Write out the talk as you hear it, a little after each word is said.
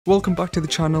Welcome back to the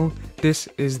channel. This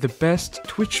is the best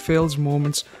Twitch fails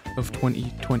moments of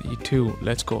 2022.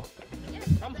 Let's go.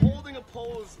 I'm holding a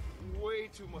pose way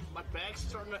too much. My back's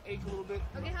starting to ache a little bit.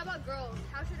 Okay, how about girls?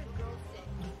 How should a girl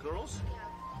sit? Girls? Yeah.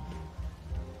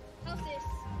 How's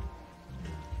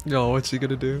this? Oh, what's he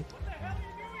gonna do?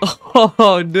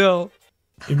 Oh no.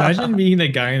 Imagine being the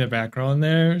guy in the background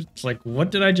there. It's like, what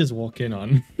did I just walk in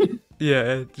on?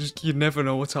 Yeah, just you never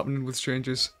know what's happening with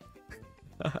strangers.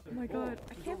 Oh my god,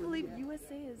 I can't believe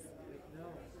USA is.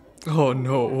 Oh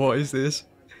no, what is this?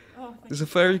 There's a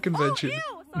fairy convention.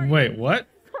 Wait, what?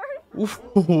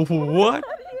 What?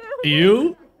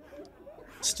 You?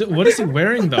 Still, what is he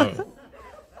wearing though?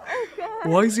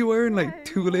 Why is he wearing like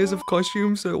 2 layers of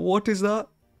costumes? What is that?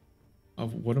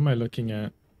 What am I looking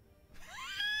at?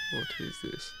 What is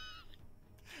this?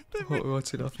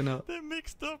 What's he laughing at? They're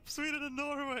mixed up Sweden and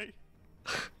Norway.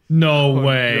 No Oh,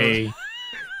 way.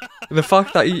 The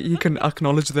fact that he can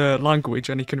acknowledge the language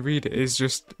and he can read it is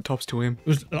just tops to him.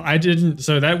 I didn't.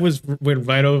 So that went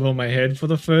right over my head for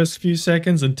the first few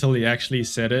seconds until he actually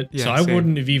said it. Yeah, so I same.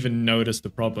 wouldn't have even noticed the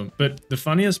problem. But the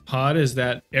funniest part is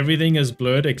that everything is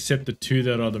blurred except the two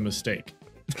that are the mistake.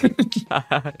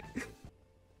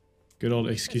 Good old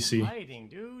XQC. Fighting,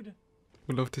 dude.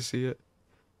 Would love to see it.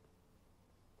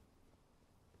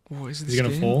 What is this? Is he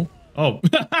gonna game? fall? Oh.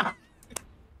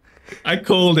 I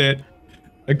called it.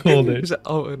 I called it. Is that,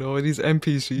 oh no, these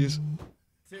NPCs.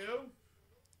 2?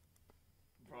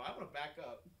 Bro, I wanna back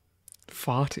up.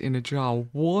 Fart in a jar.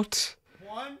 What?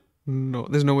 1? No,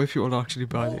 there's no way people will actually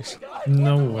buy this.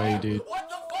 No way, dude. What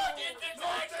the fuck is this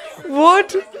actually?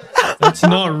 What? That's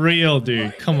not real,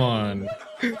 dude. Come on.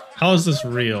 How is this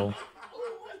real?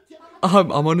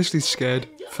 I'm honestly scared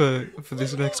for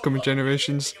this next coming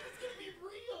generations.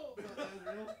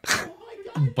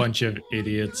 Bunch of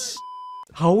idiots.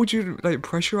 How would you like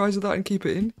pressurize that and keep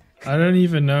it in? I don't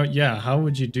even know. Yeah, how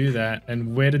would you do that?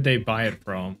 And where did they buy it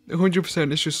from?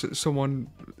 100% it's just someone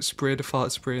sprayed a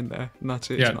fart spray in there and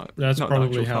that's it. Yeah, It's not, that's not the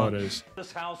probably actual how fart. it is.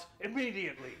 This house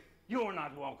immediately. You're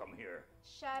not welcome here.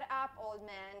 Shut up, old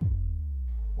man.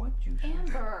 What you?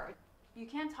 Amber, you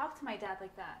can't talk to my dad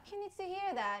like that. He needs to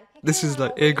hear that. He This can't is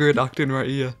like always A-grade acting right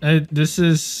here. This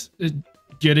is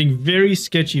getting very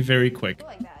sketchy very quick. do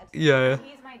like that. Yeah,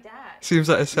 He's my dad. seems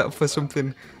like a setup for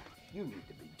something. You need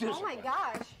to be Oh my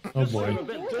gosh. Oh boy.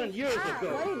 been done years Stop.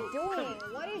 ago. What are you doing?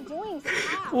 What are you doing?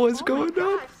 Stop. What's Oh my going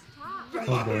on? gosh, stop.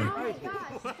 Oh boy. Oh my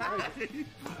gosh,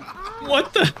 stop.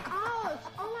 What the? Ouch.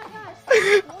 Oh my gosh.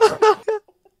 Stop.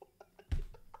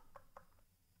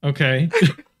 Okay.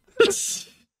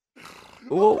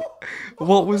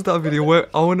 What was that video? Where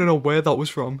I want to know where that was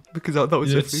from because that was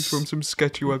definitely It's- from some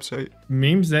sketchy website.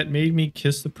 Memes that made me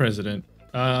kiss the president.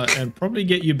 And probably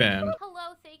get you banned.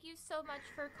 Hello, thank you so much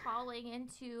for calling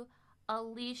into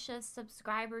Alicia's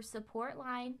subscriber support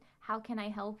line. How can I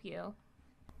help you?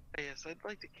 Yes, I'd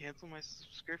like to cancel my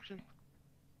subscription.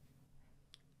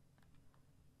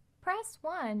 Press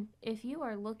 1 if you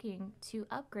are looking to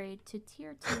upgrade to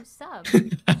tier 2 sub.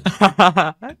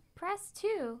 Press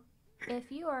 2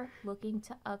 if you are looking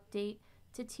to update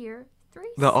to tier 3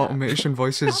 The sub. automation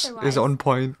voice is Otherwise, on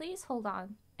point. Please hold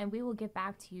on and we will get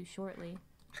back to you shortly.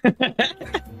 How do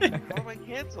I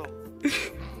cancel?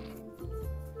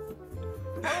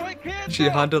 How do I cancel? She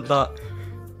handled that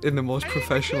in the most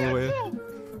professional way. Cancel!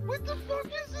 What the fuck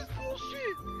is this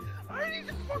bullshit? I need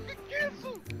to fucking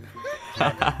cancel!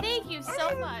 Thank you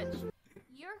so much.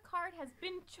 Your card has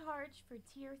been charged for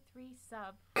tier 3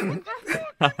 sub.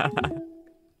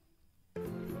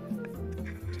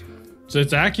 So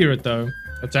it's accurate though.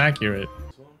 It's accurate.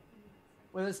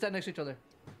 Wait, let's stand next to each other.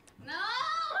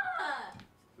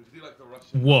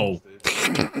 Whoa.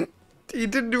 He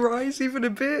didn't rise even a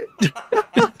bit.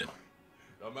 I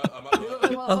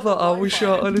thought I was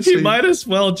shot, He honestly. might as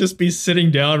well just be sitting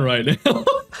down right now.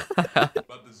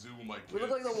 About the zoo with my kids. We look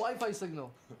like the Wi-Fi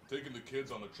signal. Taking the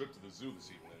kids on a trip to the zoo this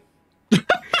evening.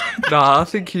 Nah, I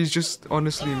think he's just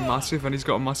honestly massive and he's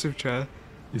got a massive chair.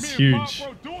 It's huge.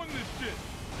 doing this shit.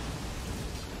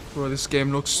 Bro, this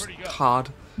game looks hard.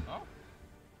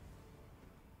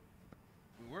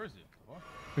 Where is it?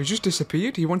 He just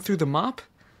disappeared. He went through the map.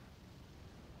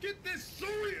 Get this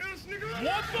sorry ass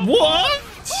nigga. What?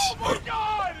 Oh my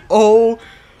god! Oh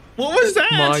What was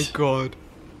that? my god.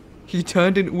 He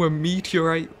turned into a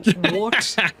meteorite.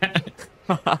 What?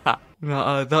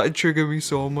 Nah, that'd trigger me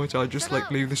so much. I'd just like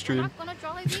leave the stream. I'm not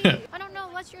gonna Jolly Bee. I don't know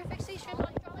what's your fixation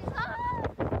on Jolly.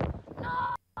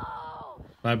 Ah! No!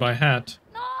 Bye bye hat.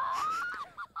 No!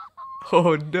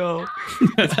 Oh no.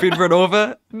 It's been run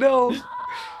over. No.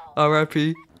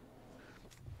 R.I.P.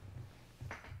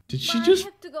 Did she just?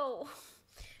 have to go.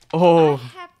 Oh,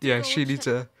 have to yeah, go she needs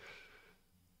check- a...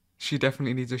 She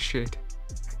definitely needs a shit.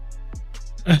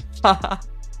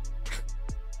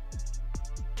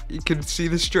 You can see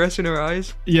the stress in her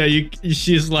eyes. Yeah,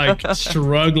 she's like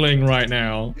struggling right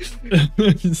now.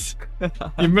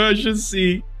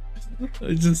 Emergency.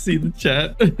 I just see the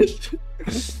chat.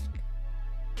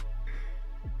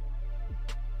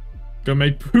 Go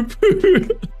make poo poo.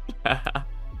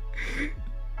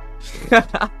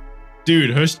 Dude,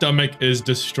 her stomach is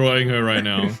destroying her right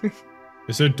now.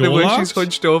 Is her The door way locked? she's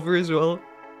hunched over as well.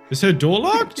 Is her door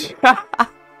locked?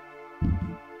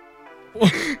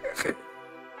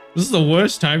 This is the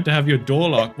worst time to have your door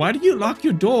locked. Why do you lock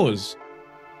your doors?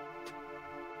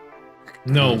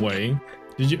 No way.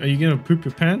 Are you gonna poop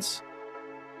your pants?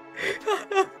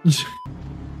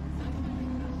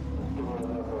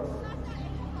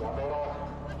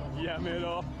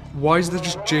 Why is there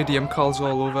just JDM cars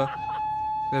all over?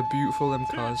 They're beautiful, them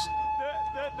cars.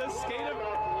 The skater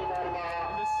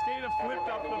flipped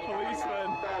off the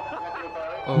policeman.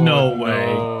 Oh, No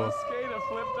way. no. Skater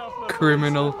flipped off the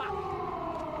Criminal.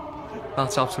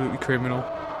 That's absolutely criminal.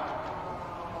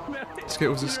 Skate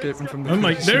was escaping from the... Oh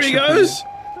my, police there and he shit. goes!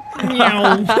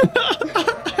 Meow.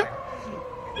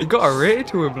 He got a rating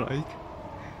to him, like.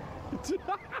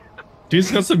 Dude's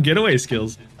got some getaway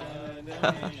skills.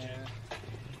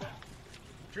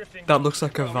 That looks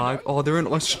like a vibe. Oh, they're in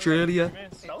Australia.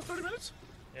 That was 30 minutes?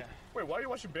 Yeah. Wait, why are you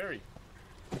watching Barry?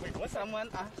 Wait, what? Someone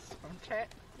asked from chat.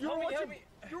 You were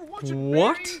watching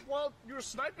What? Barry while you were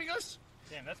sniping us?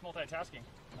 Damn, that's multitasking.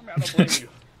 I mean, I don't blame you.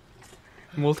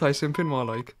 Multi-simping more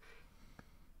like.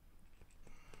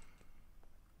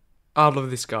 I love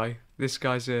this guy. This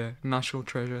guy's a national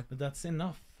treasure. That's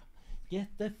enough. Get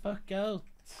the fuck out.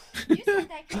 You said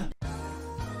that can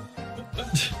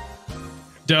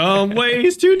Dumb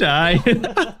ways to die. 10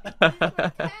 hours.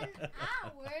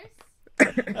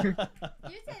 You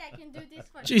said I can do this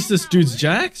for Jeez, 10 this dude's hours.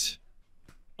 jacked.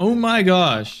 Oh my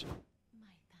gosh.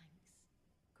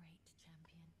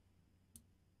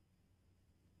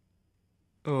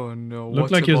 Oh no, Looked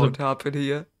what's like he was about to happen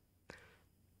here?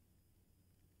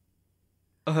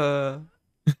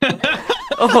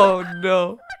 Oh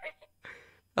no.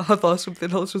 I thought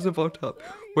something else was about to happen.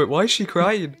 Wait, why is she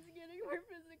crying? Getting more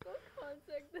physical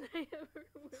contact than I ever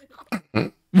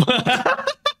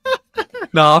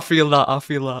would. Nah, I feel that, I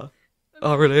feel that.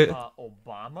 I relate.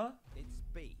 Obama? It's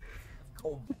B.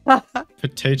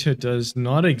 Potato does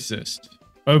not exist.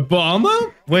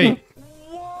 Obama? Wait,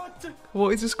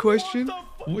 What is this question?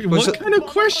 wait, Was what it- kind of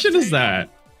question is that?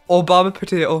 Obama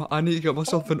potato. I need to get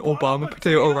myself an Obama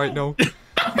potato right now.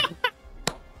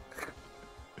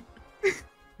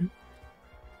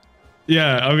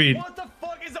 Yeah, I mean, What the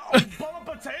fuck is an Obama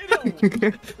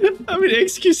potato? I mean,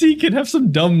 XQC can have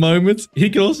some dumb moments. He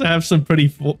can also have some pretty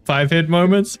five-head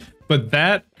moments. But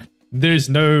that, there's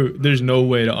no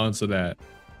way to answer that.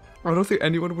 I don't think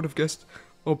anyone would have guessed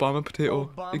Obama potato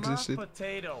Obama existed.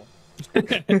 potato.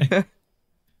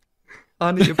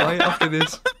 I need to buy it after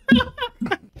this.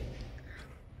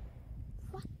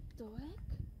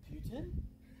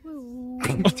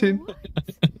 Putin?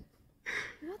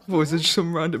 What was it? Just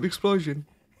some random explosion?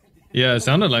 Yeah, it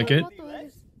sounded like it.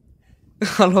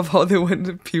 I love how they went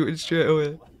to Putin straight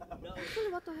away.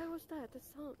 What the hell was that? That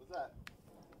sound.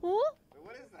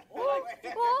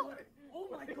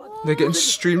 They're getting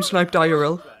stream sniped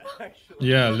IRL.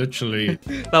 Yeah, literally.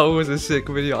 That was a sick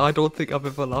video. I don't think I've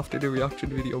ever laughed in a reaction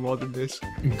video more than this.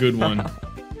 Good one.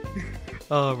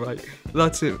 Alright,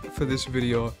 that's it for this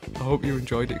video. I hope you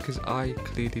enjoyed it because I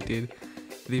clearly did.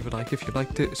 Leave a like if you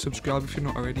liked it, subscribe if you're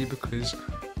not already because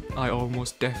I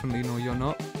almost definitely know you're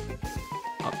not.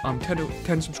 I'm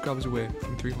 10 subscribers away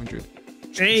from 300.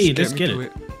 Hey, let's me get to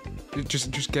it.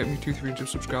 Just get me to 300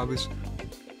 subscribers.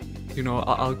 You know,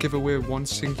 I'll give away one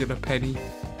singular penny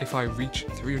if I reach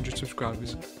 300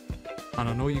 subscribers. And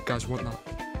I know you guys want that.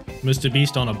 Mr.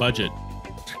 Beast on a budget.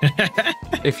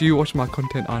 If you watch my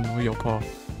content, I know you're poor.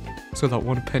 So that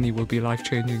one penny will be life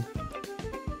changing.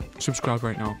 Subscribe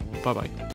right now. Bye bye.